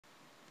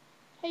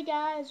Hey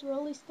guys,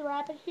 Release the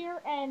Rabbit here,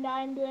 and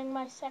I'm doing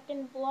my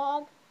second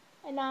vlog,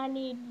 and I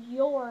need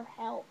your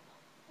help.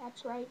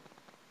 That's right,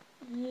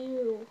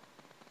 you.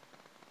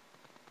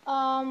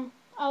 I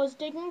was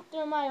digging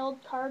through my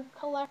old card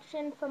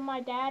collection from my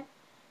dad,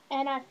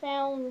 and I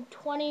found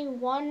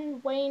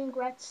 21 Wayne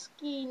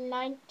Gretzky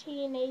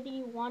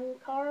 1981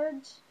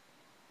 cards.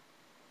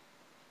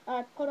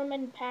 I put them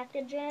in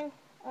packaging.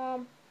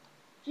 If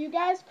you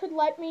guys could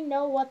let me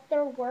know what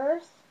they're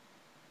worth,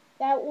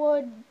 that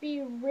would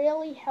be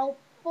really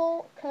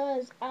helpful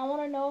because I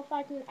want to know if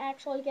I can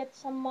actually get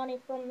some money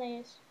from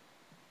these.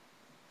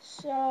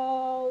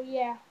 So,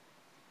 yeah.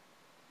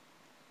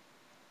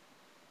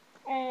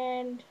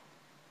 And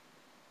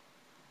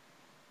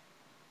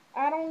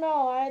I don't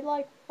know, I had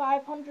like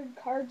 500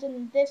 cards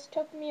and this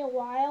took me a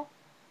while.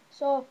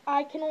 So if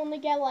I can only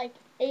get like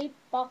 $8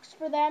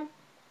 for them,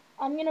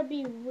 I'm going to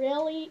be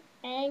really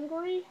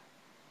angry.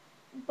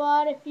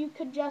 But if you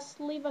could just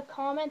leave a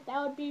comment,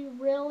 that would be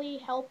really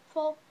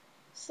helpful,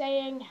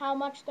 saying how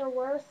much they're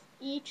worth.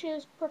 Each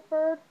is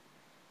preferred.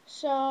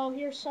 So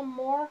here's some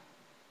more.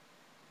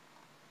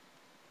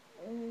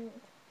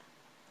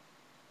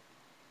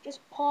 Just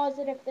pause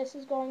it if this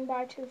is going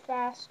by too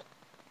fast.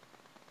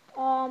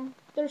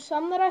 There's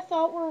some that I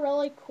thought were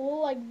really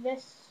cool, like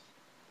this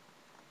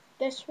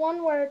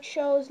one where it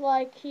shows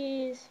like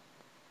he's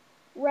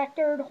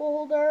record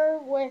holder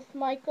with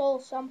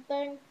Michael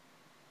something.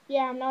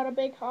 Yeah, I'm not a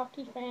big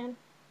hockey fan.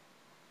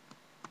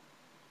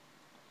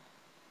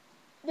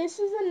 This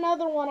is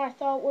another one I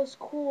thought was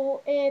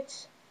cool.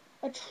 It's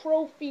a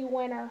trophy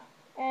winner,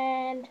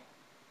 and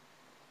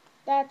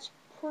that's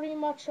pretty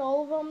much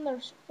all of them.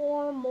 There's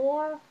 4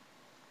 more,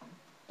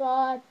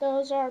 but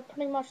those are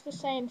pretty much the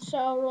same.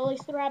 So,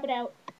 Release the Rabbit out.